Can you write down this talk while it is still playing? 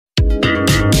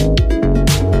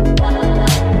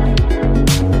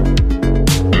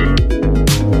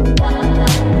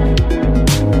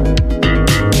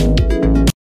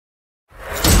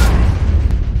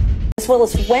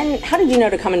Willis, how did you know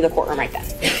to come into the courtroom right then?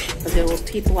 There were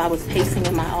people I was pacing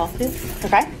in my office.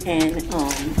 Okay. And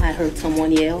I heard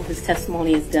someone yell, "His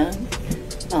testimony is done."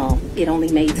 It only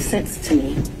made sense to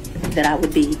me that I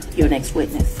would be your next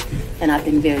witness. And I've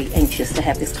been very anxious to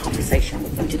have this conversation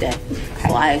with you today. Okay.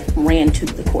 So I ran to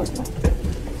the courtroom.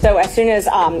 So as soon as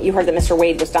you heard that Mr.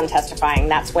 Wade was done testifying,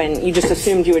 that's when you just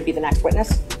assumed you would be the next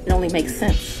witness? It only makes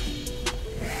sense.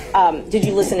 Did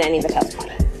you listen to any of the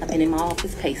testimony? I've been in my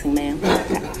office pacing, ma'am.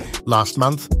 Last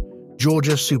month,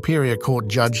 Georgia Superior Court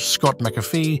Judge Scott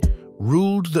McAfee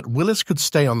ruled that Willis could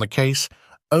stay on the case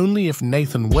only if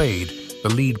Nathan Wade, the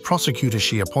lead prosecutor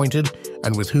she appointed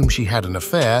and with whom she had an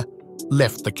affair,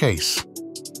 left the case.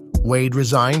 Wade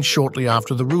resigned shortly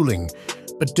after the ruling,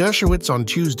 but Dershowitz on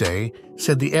Tuesday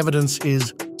said the evidence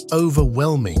is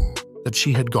overwhelming that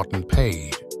she had gotten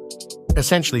paid.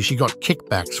 Essentially, she got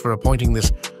kickbacks for appointing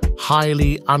this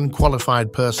highly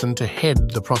unqualified person to head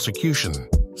the prosecution,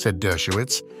 said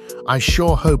Dershowitz. I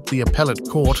sure hope the appellate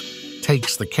court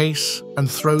takes the case and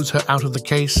throws her out of the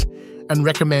case and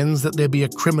recommends that there be a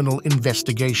criminal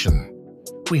investigation.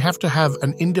 We have to have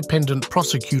an independent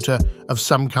prosecutor of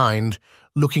some kind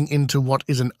looking into what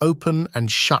is an open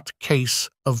and shut case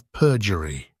of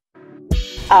perjury.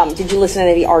 Did you listen to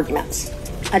any of the arguments?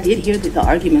 I did hear the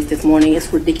arguments this morning.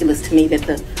 It's ridiculous to me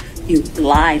that you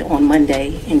lied on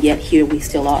Monday, and yet here we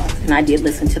still are. And I did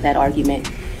listen to that argument.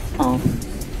 All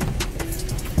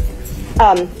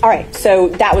right, so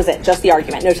that was it, just the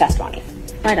argument, no testimony.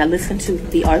 Right, I listened to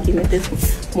the argument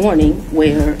this morning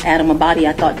where Adam Abadi,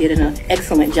 I thought, did an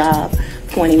excellent job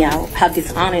pointing out how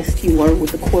dishonest you were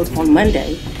with the court on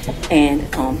Monday. And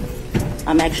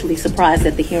I'm actually surprised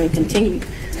that the hearing continued,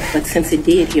 but since it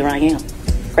did, here I am.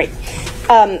 Great.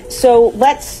 So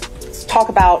let's just talk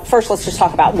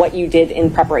about what you did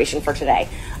in preparation for today.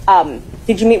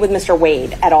 Did you meet with Mr.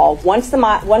 Wade at all? Once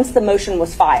the motion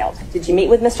was filed, did you meet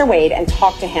with Mr. Wade and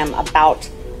talk to him about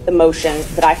the motion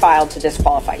that I filed to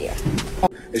disqualify you?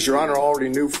 As Your Honor already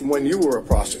knew from when you were a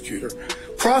prosecutor,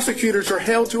 prosecutors are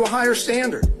held to a higher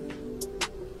standard.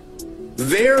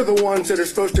 They're the ones that are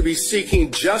supposed to be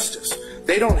seeking justice.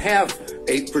 They don't have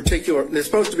a particular, they're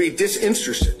supposed to be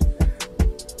disinterested.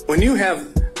 When you have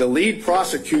the lead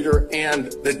prosecutor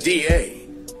and the DA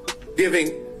giving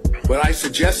what I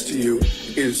suggest to you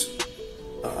is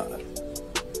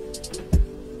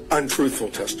untruthful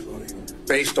testimony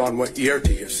based on what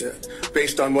Yerti has said,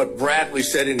 based on what Bradley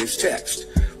said in his text,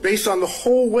 based on the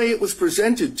whole way it was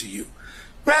presented to you.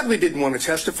 Bradley didn't want to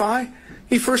testify.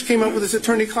 He first came up with his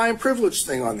attorney-client privilege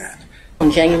thing on that.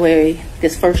 On January,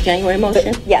 this first January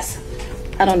motion? Yes.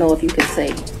 I don't know if you could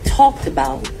say talked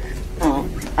about.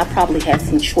 I probably had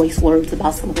some choice words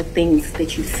about some of the things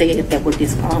that you said that were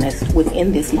dishonest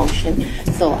within this motion.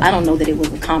 So I don't know that it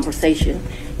was a conversation.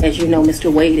 As you know,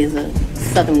 Mr. Wade is a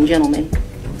Southern gentleman.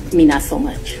 Me, not so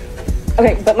much.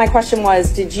 Okay, but my question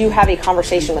was, did you have a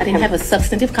conversation with him? I didn't have a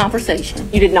substantive conversation.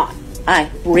 You did not? I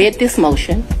read this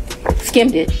motion,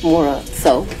 skimmed it more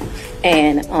so,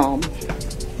 and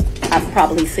I've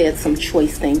probably said some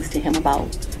choice things to him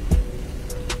about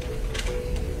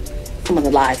some of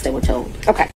the lies that were told.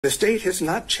 Okay. The state has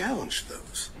not challenged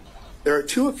those. There are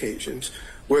two occasions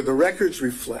where the records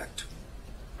reflect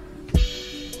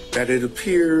that it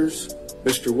appears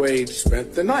Mr. Wade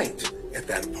spent the night at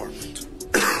that apartment.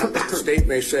 The state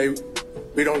may say,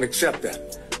 we don't accept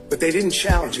that. But they didn't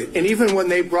challenge it. And even when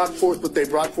they brought forth what they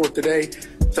brought forth today,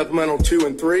 supplemental 2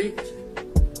 and 3,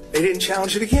 they didn't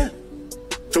challenge it again.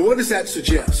 So what does that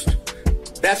suggest?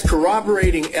 That's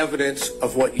corroborating evidence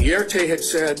of what Yerti had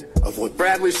said, of what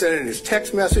Bradley said in his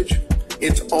text message.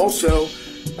 It's also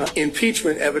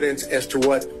impeachment evidence as to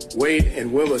what Wade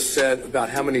and Willis said about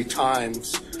how many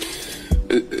times.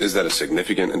 Is that a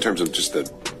significant, in terms of just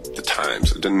the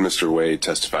times? Didn't Mr. Wade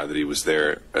testify that he was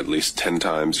there at least 10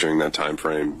 times during that time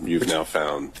frame? You've now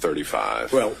found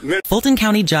 35. Well, Fulton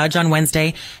County judge on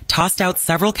Wednesday tossed out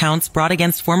several counts brought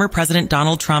against former President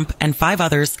Donald Trump and 5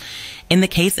 others in the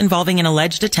case involving an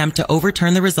alleged attempt to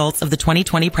overturn the results of the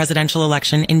 2020 presidential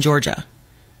election in Georgia.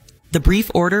 The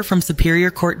brief order from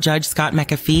Superior Court Judge Scott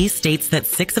McAfee states that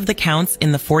 6 of the counts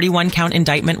in the 41-count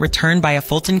indictment returned by a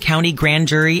Fulton County grand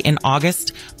jury in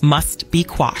August must be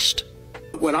quashed.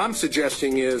 what I'm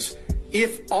suggesting is,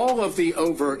 if all of the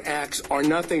overt acts are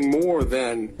nothing more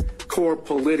than core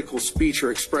political speech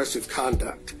or expressive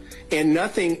conduct, and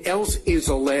nothing else is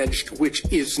alleged which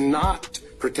is not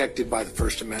protected by the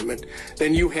First Amendment,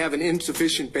 then you have an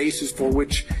insufficient basis for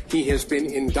which he has been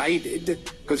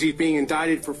indicted, because he's being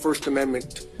indicted for First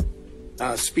Amendment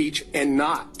speech and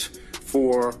not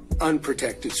for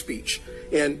unprotected speech.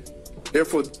 And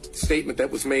therefore, the statement that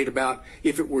was made about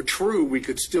if it were true, we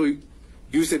could still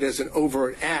use it as an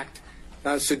overt act,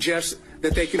 suggests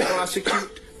that they can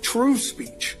prosecute true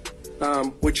speech,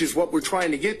 which is what we're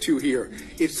trying to get to here.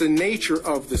 It's the nature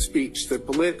of the speech, the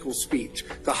political speech,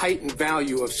 the heightened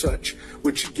value of such,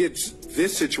 which gets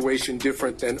this situation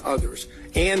different than others,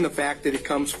 and the fact that it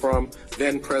comes from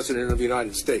then President of the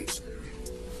United States.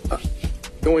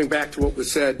 Going back to what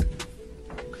was said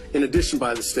in addition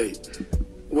by the state,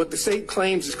 what the state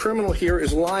claims is criminal here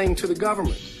is lying to the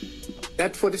government.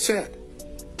 That's what it said.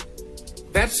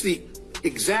 That's the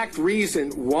exact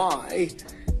reason why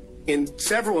in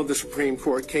several of the Supreme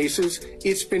Court cases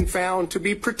it's been found to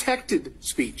be protected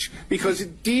speech, because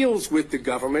it deals with the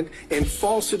government, and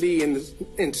falsity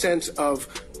in sense of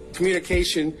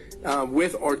communication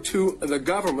with or to the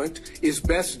government is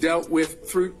best dealt with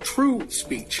through true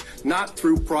speech, not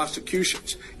through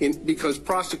prosecutions, because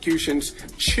prosecutions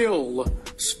chill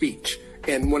speech.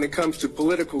 And when it comes to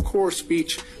political core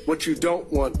speech, what you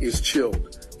don't want is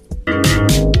chilled.